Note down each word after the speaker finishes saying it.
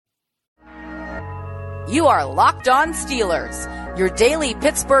You are Locked On Steelers, your daily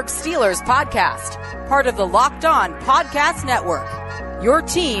Pittsburgh Steelers podcast, part of the Locked On Podcast Network, your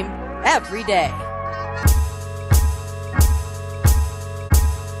team every day.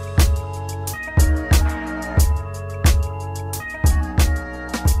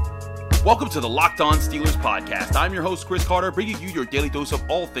 Welcome to the Locked On Steelers podcast. I'm your host, Chris Carter, bringing you your daily dose of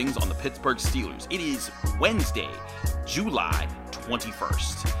all things on the Pittsburgh Steelers. It is Wednesday, July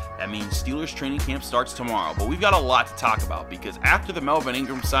 21st. That means Steelers training camp starts tomorrow, but we've got a lot to talk about because after the Melvin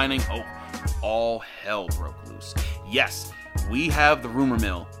Ingram signing, all hell broke loose. Yes, we have the rumor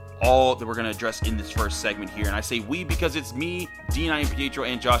mill, all that we're going to address in this first segment here. And I say we because it's me, Dean Pietro,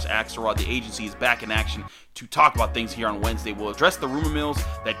 and Josh Axelrod. The agency is back in action to talk about things here on Wednesday. We'll address the rumor mills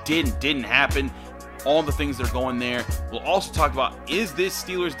that didn't happen, all the things that are going there. We'll also talk about, is this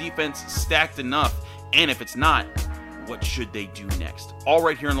Steelers defense stacked enough? And if it's not, what should they do next? All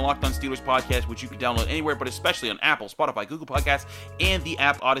right here on the Locked On Steelers podcast, which you can download anywhere, but especially on Apple, Spotify, Google Podcasts, and the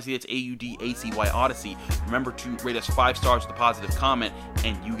app Odyssey. That's AUDACY Odyssey. Remember to rate us 5 stars with a positive comment,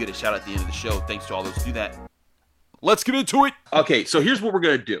 and you get a shout out at the end of the show. Thanks to all those who do that. Let's get into it. Okay, so here's what we're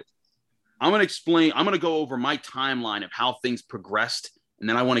going to do. I'm going to go over my timeline of how things progressed, and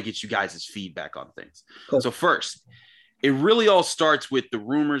then I want to get you guys' feedback on things. Cool. So first, it really all starts with the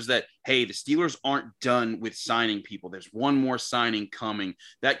rumors that, hey, the Steelers aren't done with signing people. There's one more signing coming.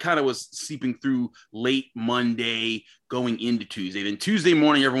 That kind of was seeping through late Monday, going into Tuesday. Then Tuesday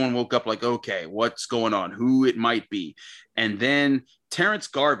morning, everyone woke up like, okay, what's going on? Who it might be? And then Terrence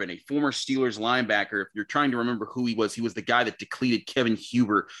Garvin, a former Steelers linebacker, if you're trying to remember who he was the guy that depleted Kevin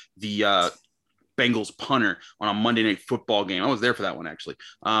Huber, the Bengals punter, on a Monday Night Football game. I was there for that one, actually.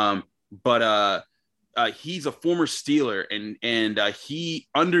 He's a former Steeler, and he,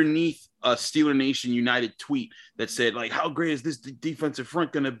 underneath a Steeler Nation United tweet that said, like, how great is this defensive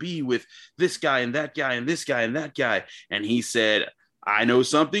front going to be with this guy and that guy and this guy and that guy? And he said, I know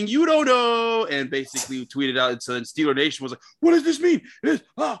something you don't know, and basically tweeted out. And so then Steeler Nation was like, what does this mean? Who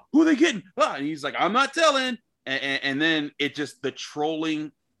are they getting? And he's like, I'm not telling. And then the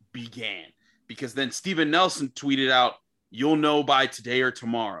trolling began, because then Steven Nelson tweeted out, you'll know by today or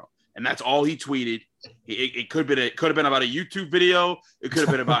tomorrow. And that's all he tweeted. It could have been about a YouTube video. It could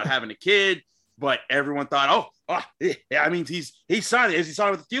have been about having a kid, but everyone thought, I mean, he's signed. Is he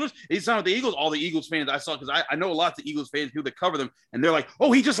signed with the Steelers? He's signed with the Eagles. All the Eagles fans I saw, because I know lots of Eagles fans, people that cover them, and they're like,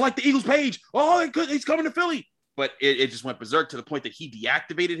 oh, he just liked the Eagles page. Oh, he's coming to Philly. But it just went berserk to the point that he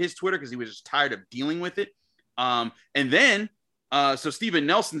deactivated his Twitter because he was just tired of dealing with it. And then so Steven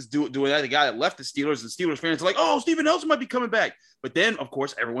Nelson's doing that, the guy that left the Steelers, and Steelers fans are like, oh, Steven Nelson might be coming back. But then, of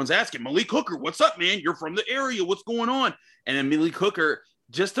course, everyone's asking, Malik Hooker, what's up, man? You're from the area. What's going on? And then Malik Hooker,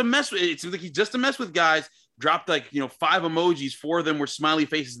 just to mess with, it seems like he's just to mess with guys, dropped 5 emojis. 4 of them were smiley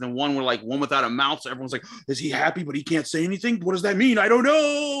faces, and then one without a mouth. So everyone's like, is he happy, but he can't say anything? What does that mean? I don't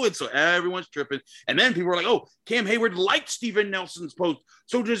know. And so everyone's tripping. And then people are like, oh, Cam Hayward liked Steven Nelson's post.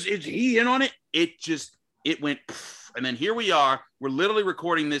 So is he in on it? It went poof. And then here we are. We're literally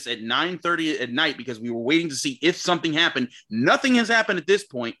recording this at 9:30 at night because we were waiting to see if something happened. Nothing has happened at this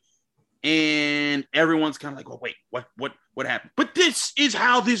point, and everyone's kind of like, "Oh, wait, what happened?" But this is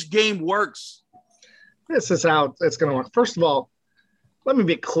how this game works. This is how it's going to work. First of all, let me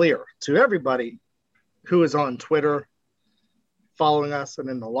be clear to everybody who is on Twitter, following us, and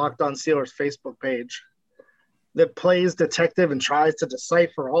in the Locked On Steelers Facebook page that plays detective and tries to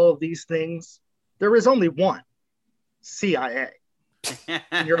decipher all of these things. There is only one. CIA.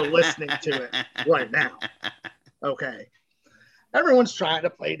 You're listening to it right now. Okay. Everyone's trying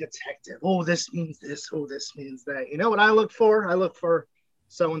to play detective. Oh, this means this. Oh, this means that. You know what I look for? I look for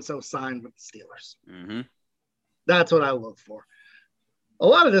so-and-so signed with the Steelers. Mm-hmm. That's what I look for. A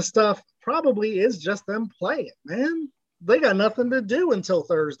lot of this stuff probably is just them playing, man. They got nothing to do until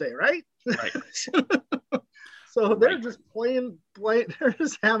Thursday, right? Right. So they're just playing. They're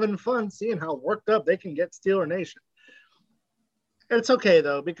just having fun, seeing how worked up they can get Steeler Nation. It's okay,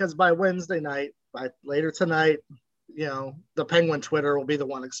 though, because by Wednesday night, by later tonight, the Penguin Twitter will be the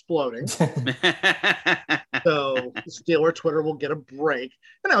one exploding. So Steeler Twitter will get a break,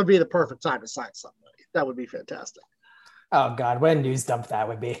 and that would be the perfect time to sign somebody. That would be fantastic. Oh, God, what a news dump that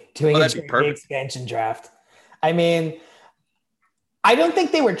would be. Doing a expansion draft. I mean, I don't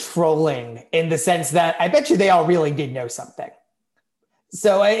think they were trolling in the sense that I bet you they all really did know something.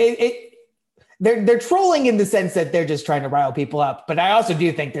 So They're trolling in the sense that they're just trying to rile people up. But I also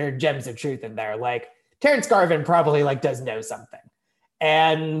do think there are gems of truth in there. Like Terrence Garvin probably does know something.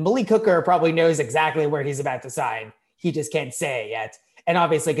 And Malik Hooker probably knows exactly where he's about to sign. He just can't say it yet. And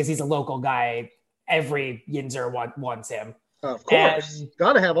obviously, because he's a local guy, every Yinzer wants him. Of course.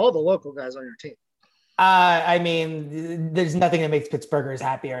 Got to have all the local guys on your team. I mean, there's nothing that makes Pittsburghers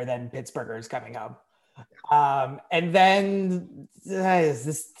happier than Pittsburghers coming home. And then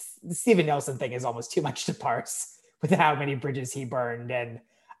this Steven Nelson thing is almost too much to parse with how many bridges he burned. And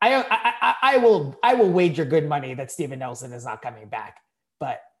I will wager good money that Steven Nelson is not coming back.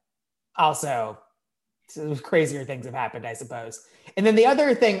 But also, crazier things have happened, I suppose. And then the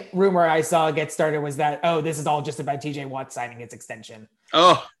other rumor I saw get started was that, this is all just about TJ Watt signing his extension.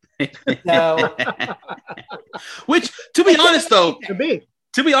 Oh, so, which, to be honest, I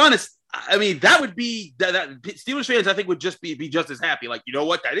mean, that would be that Steelers fans, I think, would just be just as happy. Like, you know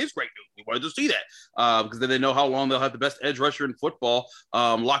what? That is great news. We wanted to see that because then they know how long they'll have the best edge rusher in football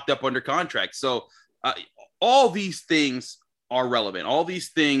locked up under contract. So all these things are relevant. All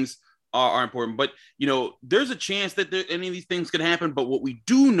these things are important. But, there's a chance that any of these things could happen. But what we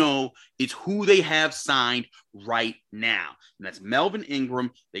do know is who they have signed right now. And that's Melvin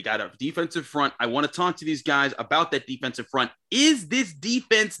Ingram. They got a defensive front. I want to talk to these guys about that defensive front. Is this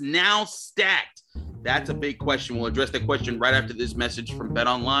defense now stacked? That's a big question. We'll address that question right after this message from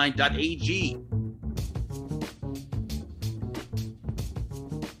betonline.ag.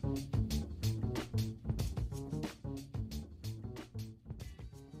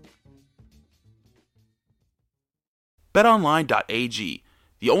 BetOnline.ag,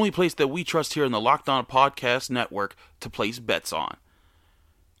 the only place that we trust here in the Locked On Podcast Network to place bets on.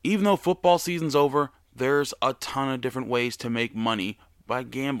 Even though football season's over, there's a ton of different ways to make money by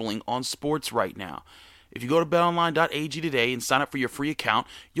gambling on sports right now. If you go to BetOnline.ag today and sign up for your free account,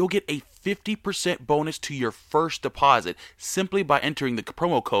 you'll get a 50% bonus to your first deposit simply by entering the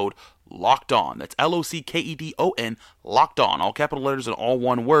promo code Locked On. That's LOCKEDON, Locked On, all capital letters and all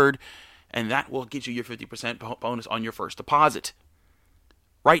one word. And that will get you your 50% bonus on your first deposit.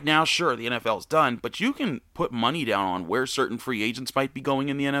 Right now, sure, the NFL's done, but you can put money down on where certain free agents might be going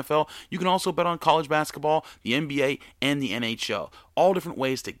in the NFL. You can also bet on college basketball, the NBA, and the NHL. All different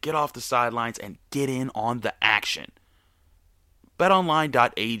ways to get off the sidelines and get in on the action.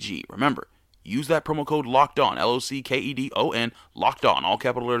 BetOnline.ag. Remember, use that promo code LOCKEDON, LOCKEDON, Locked On, all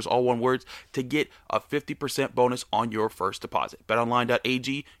capital letters, all one words, to get a 50% bonus on your first deposit.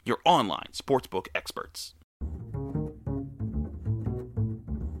 BetOnline.ag, your online sportsbook experts.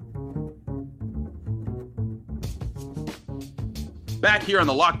 Back here on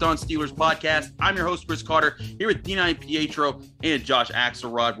the Locked On Steelers podcast, I'm your host, Chris Carter, here with D9 Pietro and Josh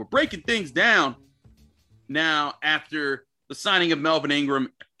Axelrod. We're breaking things down now after the signing of Melvin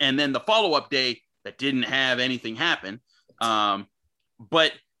Ingram and then the follow-up day that didn't have anything happen.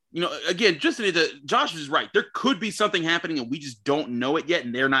 But, again, just Josh is right. There could be something happening and we just don't know it yet,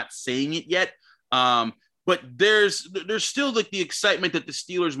 and they're not saying it yet. But there's still like the excitement that the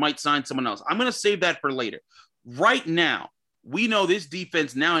Steelers might sign someone else. I'm going to save that for later. Right now, we know this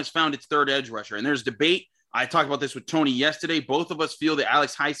defense now has found its third edge rusher, and there's debate. I talked about this with Tony yesterday. Both of us feel that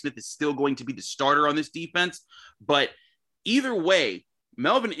Alex Highsmith is still going to be the starter on this defense. But either way,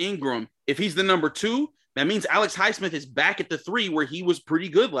 Melvin Ingram, if he's the number 2, that means Alex Highsmith is back at the 3 where he was pretty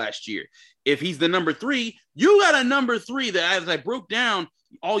good last year. If he's the number 3, you got a number 3 that, as I broke down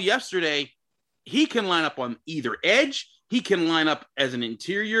all yesterday, he can line up on either edge. He can line up as an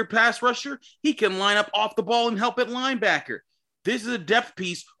interior pass rusher. He can line up off the ball and help at linebacker. This is a depth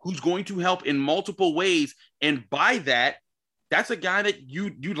piece who's going to help in multiple ways. And by that, that's a guy that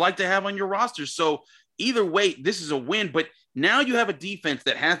you'd like to have on your roster. So either way, this is a win. But now you have a defense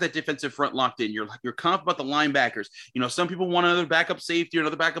that has that defensive front locked in. You're confident about the linebackers. Some people want another backup safety or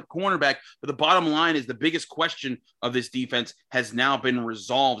another backup cornerback. But the bottom line is the biggest question of this defense has now been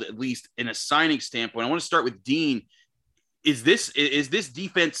resolved, at least in a signing standpoint. I want to start with Dean. Is this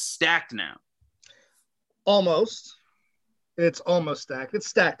defense stacked now? Almost. It's almost stacked. It's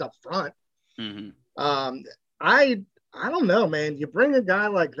stacked up front. Mm-hmm. I don't know, man. You bring a guy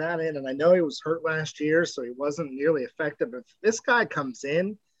like that in, and I know he was hurt last year, so he wasn't nearly effective. But if this guy comes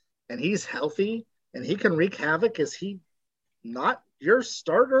in and he's healthy and he can wreak havoc, is he not your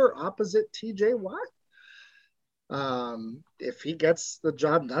starter opposite TJ Watt? If he gets the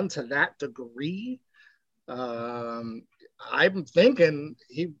job done to that degree, I'm thinking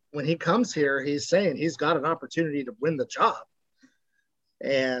when he comes here, he's saying he's got an opportunity to win the job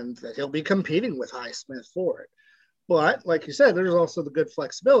and that he'll be competing with Highsmith for it. But like you said, there's also the good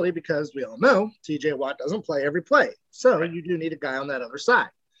flexibility because we all know TJ Watt doesn't play every play. So right. You do need a guy on that other side.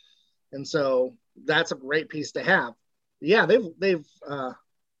 And so that's a great piece to have. Yeah, they've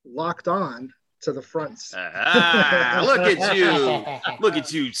locked on to the fronts. Look at you. Look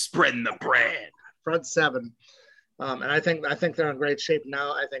at you spreading the brand. Front 7. And I think they're in great shape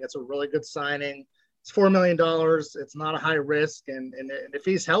now. I think it's a really good signing. It's $4 million. It's not a high risk. And if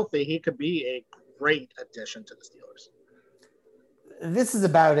he's healthy, he could be a great addition to the Steelers. This is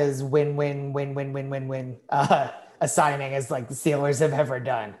about as win a signing as like the Steelers have ever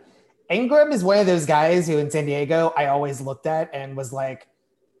done. Ingram is one of those guys who in San Diego I always looked at and was like,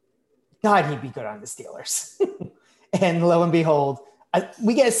 God, he'd be good on the Steelers. And lo and behold,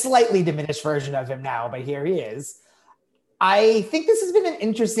 we get a slightly diminished version of him now, but here he is. I think this has been an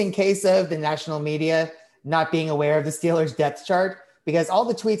interesting case of the national media not being aware of the Steelers depth chart, because all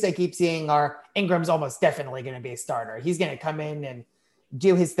the tweets I keep seeing are Ingram's almost definitely going to be a starter. He's going to come in and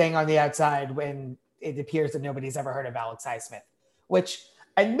do his thing on the outside when it appears that nobody's ever heard of Alex Highsmith, which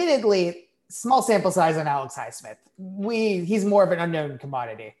admittedly, small sample size on Alex Highsmith. He's more of an unknown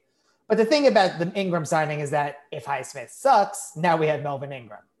commodity. But the thing about the Ingram signing is that if Highsmith sucks, now we have Melvin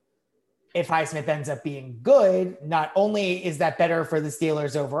Ingram. If Highsmith ends up being good, not only is that better for the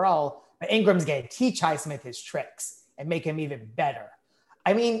Steelers overall, but Ingram's going to teach Highsmith his tricks and make him even better.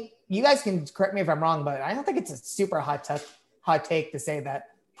 I mean, you guys can correct me if I'm wrong, but I don't think it's a super hot take to say that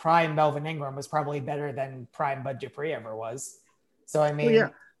prime Melvin Ingram was probably better than prime Bud Dupree ever was. So, I mean... Well, yeah.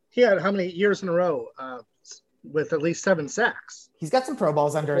 He had how many years in a row with at least 7 sacks? He's got some Pro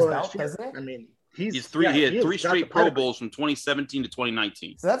Bowls under his belt, doesn't he? I mean, he had 3 straight Pro Bowls from 2017 to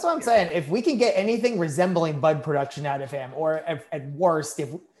 2019. So that's what I'm saying. If we can get anything resembling Bud production out of him, or at worst,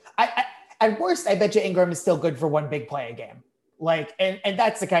 I bet you Ingram is still good for one big play a game. Like, and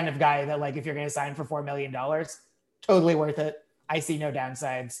that's the kind of guy that, like, if you're going to sign for $4 million, totally worth it. I see no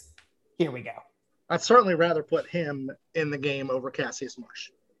downsides. Here we go. I'd certainly rather put him in the game over Cassius Marsh.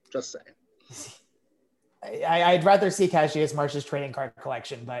 Just saying. I'd rather see Cassius Marsh's trading card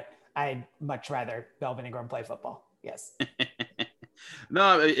collection, but I'd much rather Melvin Ingram play football. Yes.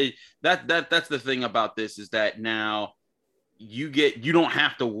 No, that's the thing about this, is that now you don't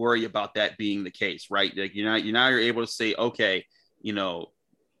have to worry about that being the case, right? Like you're able to say, okay,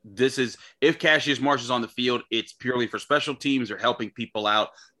 this is, if Cassius Marsh is on the field, it's purely for special teams or helping people out.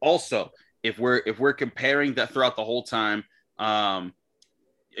 Also, if we're comparing that throughout the whole time,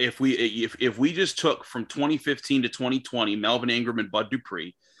 if we just took from 2015 to 2020, Melvin Ingram and Bud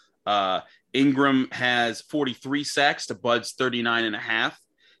Dupree, Ingram has 43 sacks to Bud's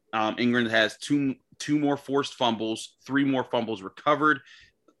 39.5. Ingram has two more forced fumbles, 3 more fumbles recovered,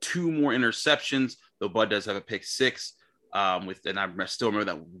 2 more interceptions, though Bud does have a pick 6. And I still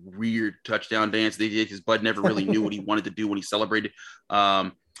remember that weird touchdown dance they did, because Bud never really knew what he wanted to do when he celebrated.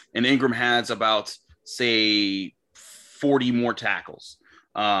 And Ingram has about, say, 40 more tackles.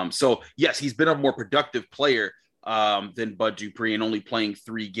 So yes, he's been a more productive player than Bud Dupree, and only playing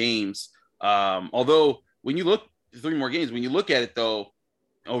 3 games. Although when you look 3 more games, when you look at it though,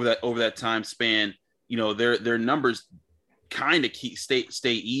 over that time span, their numbers kind of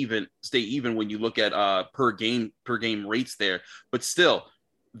stay even when you look at per game rates there. But still,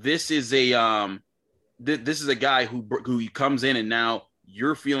 this is a guy who comes in, and now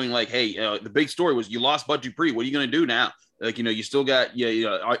you're feeling like, hey, the big story was you lost Bud Dupree. What are you going to do now? Like, you still got,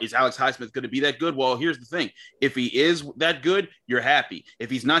 is Alex Highsmith going to be that good? Well, here's the thing. If he is that good, you're happy. If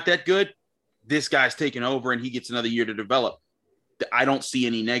he's not that good, this guy's taking over and he gets another year to develop. I don't see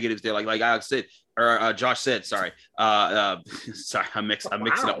any negatives there. Like Alex said, or Josh said, sorry. Sorry, I'm mixing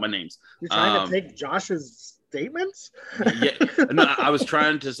up my names. You're trying to take Josh's statements? Yeah, no, I was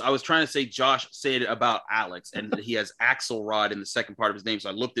trying to say Josh said about Alex, and he has Axelrod in the second part of his name. So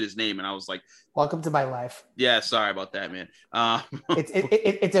I looked at his name and I was like, welcome to my life. Yeah, sorry about that, man.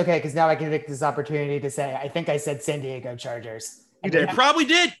 It's okay, because now I can take this opportunity to say I think I said San Diego Chargers. You probably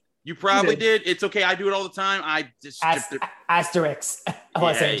did. You probably did. It's okay. I do it all the time. I just Asterix,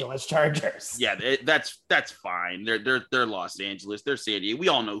 Los Angeles Chargers. Yeah, that's fine. They're Los Angeles. They're San Diego. We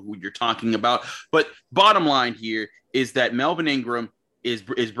all know who you're talking about. But bottom line here is that Melvin Ingram is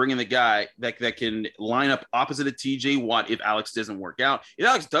bringing the guy that can line up opposite of TJ Watt if Alex doesn't work out. If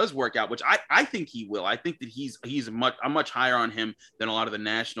Alex does work out, which I think he will. I think that I'm much higher on him than a lot of the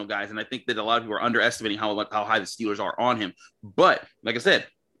national guys, and I think that a lot of people are underestimating how high the Steelers are on him. But like I said,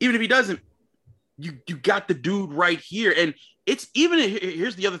 even if he doesn't, you got the dude right here. And it's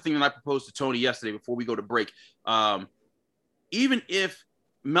here's the other thing that I proposed to Tony yesterday before we go to break. Even if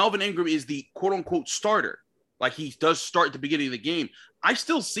Melvin Ingram is the quote unquote starter, like he does start at the beginning of the game, I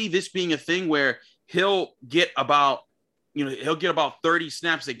still see this being a thing where he'll get about 30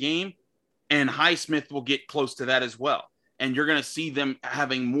 snaps a game, and Highsmith will get close to that as well. And you're going to see them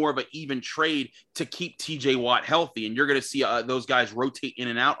having more of an even trade to keep TJ Watt healthy. And you're going to see those guys rotate in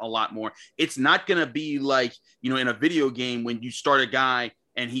and out a lot more. It's not going to be like, in a video game when you start a guy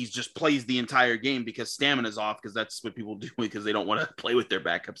and he just plays the entire game because stamina's off, because that's what people do because they don't want to play with their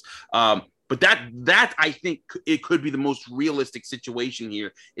backups. But that I think it could be the most realistic situation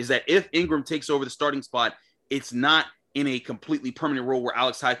here, is that if Ingram takes over the starting spot, it's not in a completely permanent role where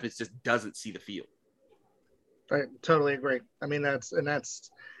Alex Highsmith just doesn't see the field. I totally agree. I mean, that's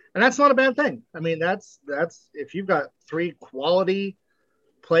not a bad thing. I mean, that's if you've got three quality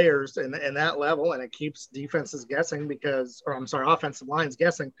players in that level, and it keeps defenses guessing offensive lines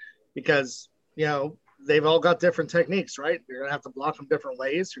guessing, because, you know, they've all got different techniques, right? You're going to have to block them different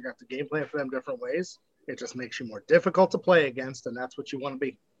ways. You're going to have to game plan for them different ways. It just makes you more difficult to play against, and that's what you want to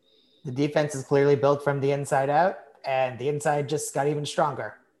be. The defense is clearly built from the inside out, and the inside just got even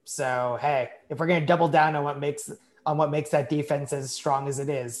stronger. So, hey, if we're going to double down on what makes that defense as strong as it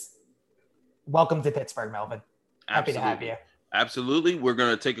is, welcome to Pittsburgh, Melvin. Happy to have you. Absolutely. We're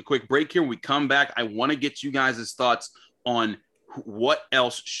going to take a quick break here. When we come back, I want to get you guys' thoughts on what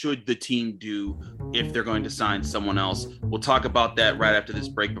else should the team do if they're going to sign someone else. We'll talk about that right after this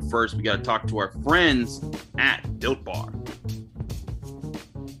break. But first, we got to talk to our friends at Built Bar.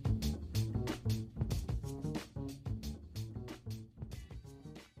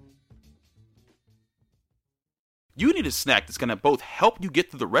 You need a snack that's going to both help you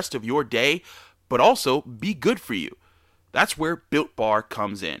get through the rest of your day, but also be good for you. That's where Built Bar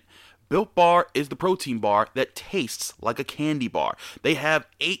comes in. Built Bar is the protein bar that tastes like a candy bar. They have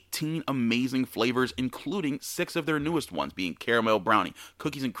 18 amazing flavors, including 6 of their newest ones, being caramel brownie,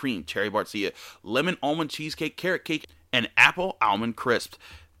 cookies and cream, cherry barcia, lemon almond cheesecake, carrot cake, and apple almond crisp.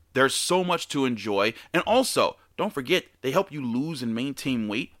 There's so much to enjoy, and also, don't forget, they help you lose and maintain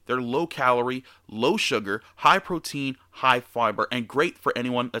weight. They're low calorie, low sugar, high protein, high fiber, and great for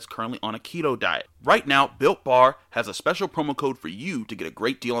anyone that's currently on a keto diet. Right now, Built Bar has a special promo code for you to get a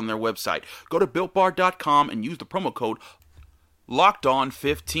great deal on their website. Go to BuiltBar.com and use the promo code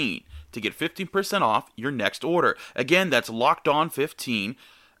LOCKEDON15 to get 15% off your next order. Again, that's LOCKEDON15,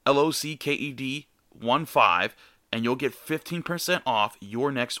 LOCKED15, and you'll get 15% off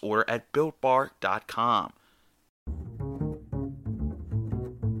your next order at BuiltBar.com.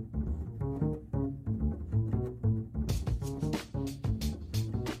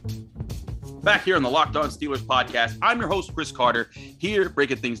 Back here on the Locked On Steelers podcast, I'm your host, Chris Carter, here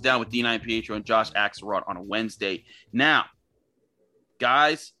breaking things down with D9 Pietro and Josh Axelrod on a Wednesday. Now,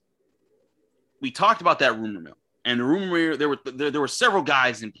 guys, we talked about that rumor mill, and the rumor mill, there were several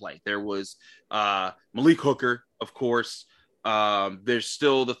guys in play. There was Malik Hooker, of course. There's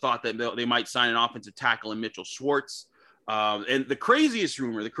still the thought that they might sign an offensive tackle in Mitchell Schwartz. And the craziest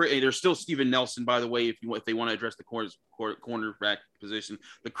rumor, there's still Steven Nelson, by the way, if they want to address the cornerback position.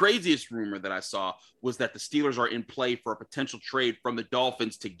 The craziest rumor that I saw was that the Steelers are in play for a potential trade from the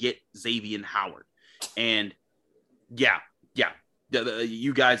Dolphins to get Xavier Howard. And yeah,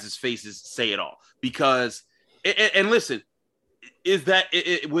 you guys' faces say it all. Because, and listen, is that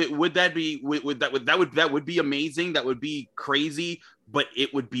would that would be amazing? That would be crazy, but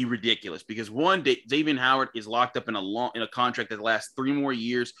it would be ridiculous because one, Xavier Howard is locked up in a contract that lasts 3 more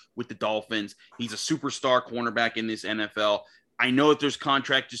years with the Dolphins. He's a superstar cornerback in this NFL. I know that there's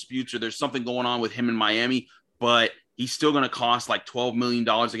contract disputes or there's something going on with him in Miami, but he's still going to cost like $12 million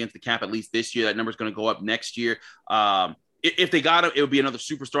against the cap at least this year. That number's going to go up next year. If they got him, it would be another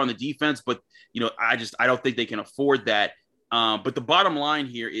superstar on the defense, but I don't think they can afford that. But the bottom line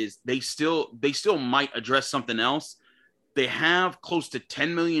here is they still might address something else. They have close to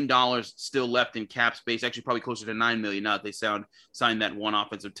 $10 million still left in cap space, actually probably closer to $9 million now that they signed that one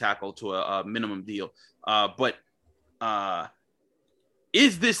offensive tackle to a minimum deal. But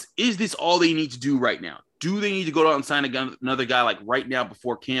is this all they need to do right now? Do they need to go out and sign another guy like right now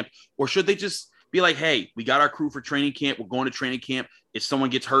before camp? Or should they just be like, hey, we got our crew for training camp. We're going to training camp. If someone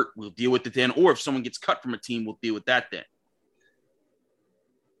gets hurt, we'll deal with it then. Or if someone gets cut from a team, we'll deal with that then.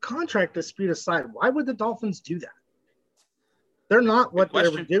 Contract dispute aside, why would the Dolphins do that? They're not what they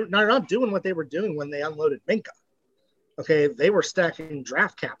were doing. They're not doing what they were doing when they unloaded Minkah. Okay, they were stacking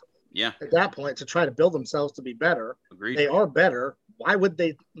draft capital. Yeah. At that point, to try to build themselves to be better. Agreed. They are better. Why would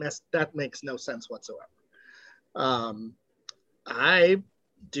they mess? That makes no sense whatsoever. I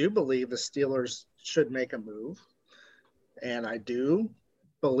do believe the Steelers should make a move, and I do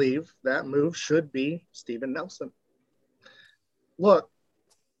believe that move should be Steven Nelson. Look,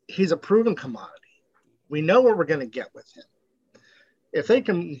 he's a proven commodity. We know what we're going to get with him. If they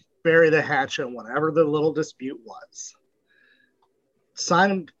can bury the hatchet on whatever the little dispute was,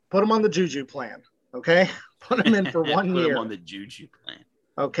 sign him, put him on the Juju plan, okay? Put him in for 1 year. Put him on the Juju plan.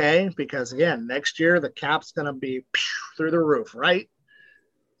 Okay, because again, next year the cap's going to be through the roof, right?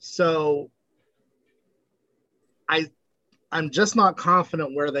 So I'm just not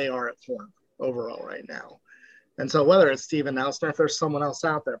confident where they are at form overall right now. And so whether it's Steven Nelson or if there's someone else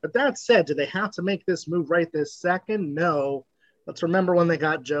out there. But that said, do they have to make this move right this second? No. Let's remember when they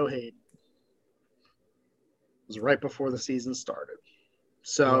got Joe Hayden. It was right before the season started.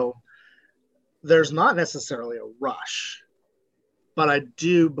 So there's not necessarily a rush. But I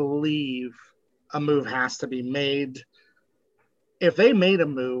do believe a move has to be made. If they made a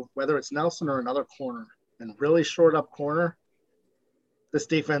move, whether it's Nelson or another corner, and really short up corner, this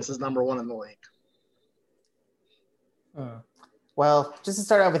defense is number one in the league. Well, just to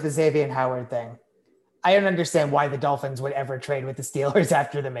start out with the Xavier Howard thing, I don't understand why the Dolphins would ever trade with the Steelers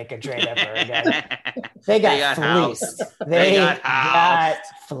after they make a trade ever again. They got fleeced. They got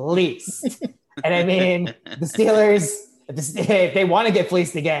fleeced. And I mean, the Steelers, if they want to get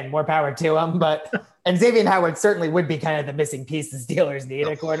fleeced again, more power to them. And Xavier Howard certainly would be kind of the missing piece the Steelers need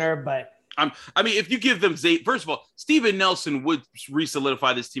at corner, but. I mean, if you give them first of all, Steven Nelson would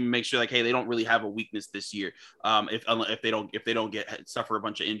re-solidify this team and make sure, like, hey, they don't really have a weakness this year. If they don't suffer a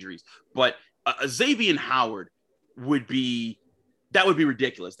bunch of injuries, but Xavier Howard would be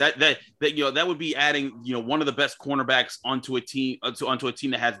ridiculous. That would be adding one of the best cornerbacks onto a team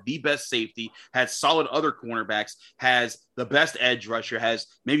that has the best safety, has solid other cornerbacks, has the best edge rusher, has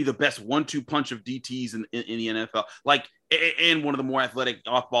maybe the best 1-2 punch of DTs in the NFL, and one of the more athletic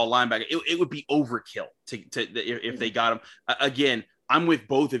off-ball linebackers. It would be overkill if they got him. Again, I'm with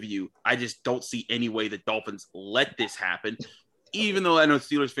both of you. I just don't see any way the Dolphins let this happen, even though I know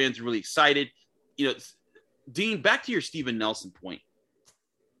Steelers fans are really excited. Dean, back to your Steven Nelson point.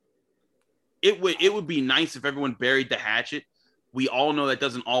 It would be nice if everyone buried the hatchet. We all know that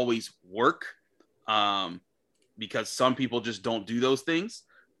doesn't always work because some people just don't do those things.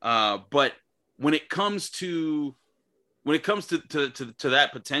 But when it comes to that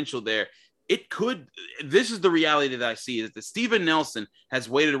potential there, it could. This is the reality that I see, is that Steven Nelson has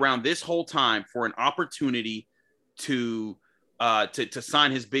waited around this whole time for an opportunity to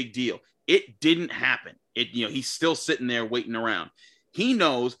sign his big deal. It didn't happen. He's still sitting there waiting around. He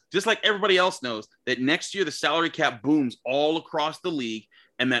knows, just like everybody else knows, that next year the salary cap booms all across the league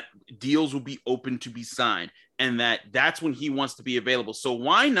and that deals will be open to be signed, and that's when he wants to be available. So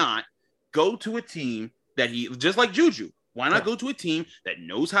why not go to a team that just like Juju, why not go to a team that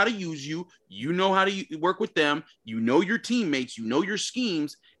knows how to use you? You know how to work with them. You know your teammates. You know your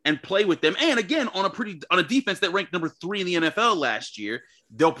schemes, and play with them. And again, on a defense that ranked number 3 in the NFL last year,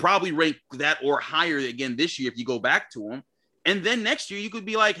 they'll probably rank that or higher again this year if you go back to them. And then next year you could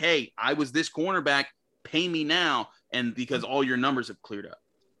be like, hey, I was this cornerback, pay me now. And because all your numbers have cleared up.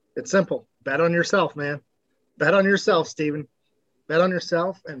 It's simple. Bet on yourself, man. Bet on yourself, Steven. Bet on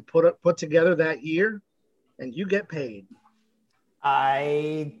yourself and put together that year, and you get paid.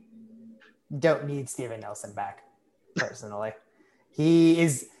 I don't need Steven Nelson back, personally. He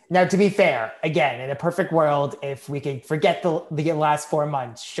is, now to be fair, again, in a perfect world, if we could forget the last 4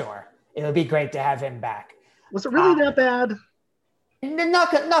 months, sure, it would be great to have him back. Was it really that bad? Not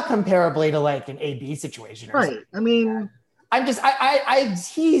comparably to like an AB situation. Or right. Something. I mean,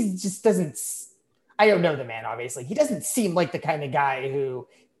 he just doesn't, I don't know the man, obviously. He doesn't seem like the kind of guy who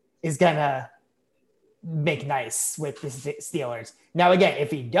is going to make nice with the Steelers. Now, again,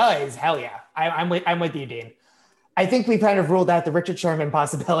 if he does, hell yeah. I'm with you, Dean. I think we've kind of ruled out the Richard Sherman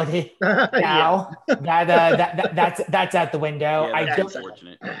possibility now. That's out the window. Yeah,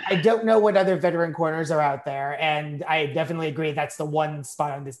 I don't know what other veteran corners are out there, and I definitely agree that's the one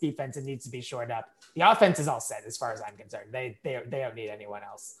spot on this defense that needs to be shored up. The offense is all set as far as I'm concerned. They don't need anyone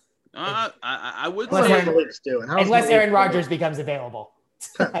else. I would unless Aaron Rodgers becomes available.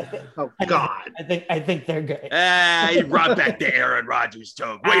 Oh God! I think they're good. He brought back the Aaron Rodgers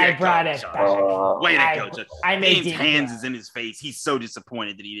joke. Way to go, Josh. Dane's hands is in his face. He's so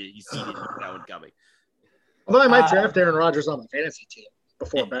disappointed that he didn't see that one coming. Although I might draft Aaron Rodgers on the fantasy team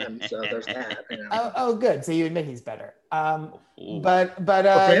before Ben, so there's that. You know. Oh, good. So you admit he's better. But for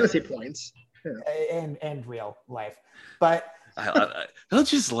fantasy points and real life. But I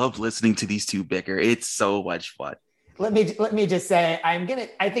just love listening to these two bicker. It's so much fun. Let me just say,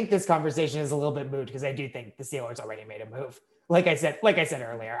 I think this conversation is a little bit moot because I do think the Steelers already made a move. Like I said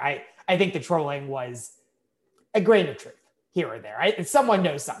earlier, I think the trolling was a grain of truth here or there. Someone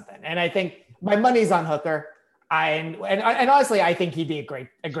knows something, and I think my money's on Hooker. And honestly, I think he'd be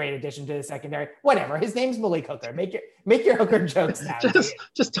a great addition to the secondary. Whatever, his name's Malik Hooker. Make your Hooker jokes now.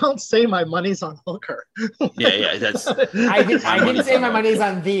 just don't say my money's on Hooker. Yeah, that's. I didn't say my money's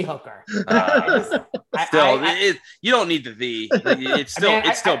on the Hooker. You don't need the. It's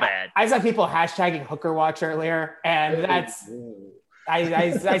still bad. I saw people hashtagging Hooker Watch earlier, and that's.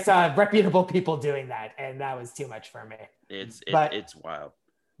 I saw reputable people doing that, and that was too much for me. It's wild.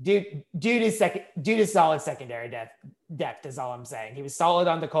 due to solid secondary depth is all I'm saying. He was solid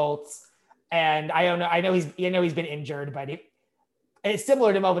on the Colts, and I know he's been injured, but it's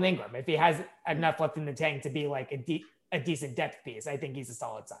similar to Melvin Ingram. If he has enough left in the tank to be like a decent depth piece, I think he's a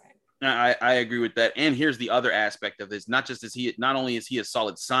solid signing. I agree with that. And here's the other aspect of this: not only is he a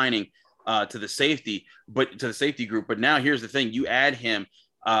solid signing to the safety group, but now here's the thing: you add him.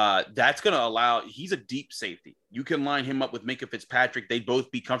 That's going to allow, he's a deep safety. You can line him up with Minkah Fitzpatrick. They'd both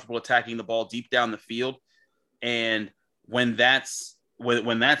be comfortable attacking the ball deep down the field. And when that's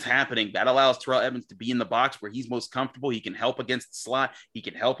happening, that allows Terrell Edmunds to be in the box where he's most comfortable. He can help against the slot. He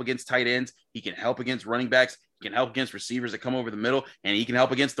can help against tight ends. He can help against running backs. He can help against receivers that come over the middle, and he can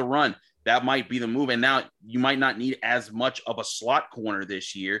help against the run. That might be the move. And now you might not need as much of a slot corner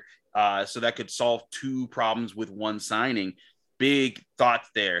this year. So that could solve two problems with one signing. Big thoughts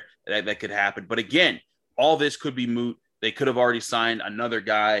there that could happen. But again, all this could be moot. They could have already signed another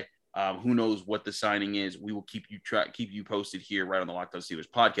guy. Who knows what the signing is? We will keep you posted here right on the Locked On Steelers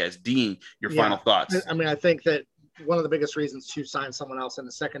podcast. Dean, your final thoughts. I mean, I think that one of the biggest reasons to sign someone else in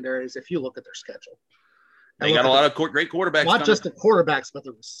the secondary is if you look at their schedule. They got a lot of great quarterbacks. Not just the quarterbacks, but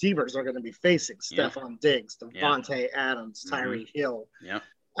the receivers are going to be facing Stephon Diggs, Devontae Adams, Tyreek Hill. Yeah.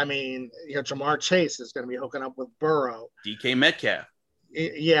 I mean, Jamar Chase is going to be hooking up with Burrow. DK Metcalf.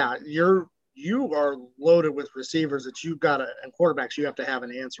 Yeah, you are loaded with receivers that and quarterbacks you have to have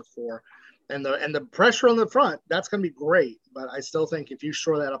an answer for. And the pressure on the front, that's going to be great. But I still think if you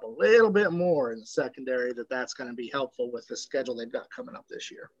shore that up a little bit more in the secondary, that's going to be helpful with the schedule they've got coming up this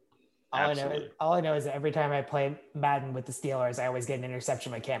year. All I know is that every time I play Madden with the Steelers, I always get an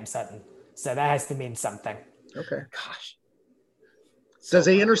interception by Cam Sutton. So that has to mean something. Okay. Gosh. Does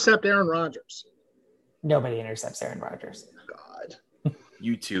he intercept Aaron Rodgers? Nobody intercepts Aaron Rodgers. God.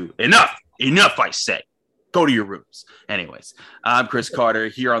 You two. Enough, I say. Go to your rooms. Anyways, I'm Chris Carter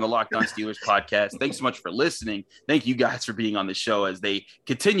here on the Locked On Steelers podcast. Thanks so much for listening. Thank you guys for being on the show as they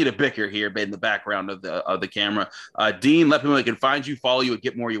continue to bicker here in the background of the camera. Dean, let people know they can find you, follow you, and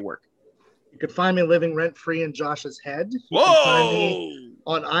get more of your work. You can find me living rent-free in Josh's head. You Whoa! can find me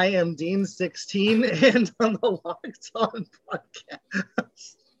on I Am Dean 16 and on the Locked On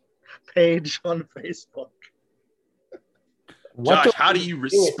podcast page on Facebook. Josh, how do you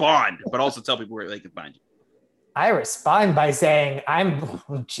respond? But also tell people where they can find you. I respond by saying,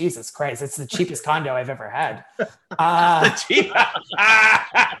 Jesus Christ, it's the cheapest condo I've ever had. Yeah,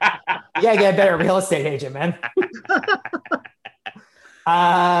 get a better real estate agent, man.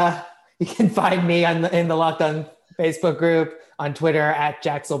 You can find me in the Locked On Facebook group, on Twitter at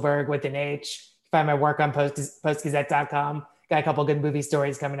Jaxelberg with an H. Find my work on postgazette.com. Got a couple good movie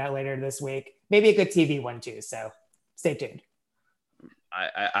stories coming out later this week. Maybe a good TV one too. So stay tuned.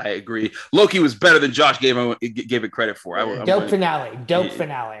 I agree. Loki was better than Josh gave it credit for. Dope finale.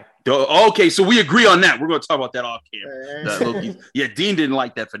 Okay, so we agree on that. We're going to talk about that off camera. Yeah, Dean didn't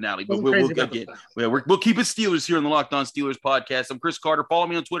like that finale, but we'll keep it Steelers here on the Locked On Steelers podcast. I'm Chris Carter. Follow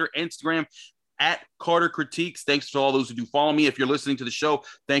me on Twitter, Instagram at Carter Critiques. Thanks to all those who do follow me. If you're listening to the show,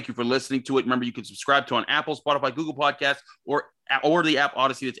 thank you for listening to it. Remember, you can subscribe to on Apple, Spotify, Google Podcasts, or the app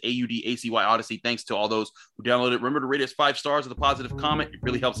Odyssey. That's AUDACY Odyssey. Thanks to all those who downloaded it. Remember to rate us 5 stars with a positive comment. It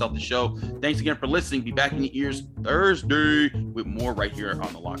really helps out the show. Thanks again for listening. Be back in your ears Thursday with more right here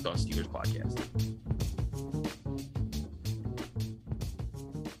on the Locked On Steelers podcast.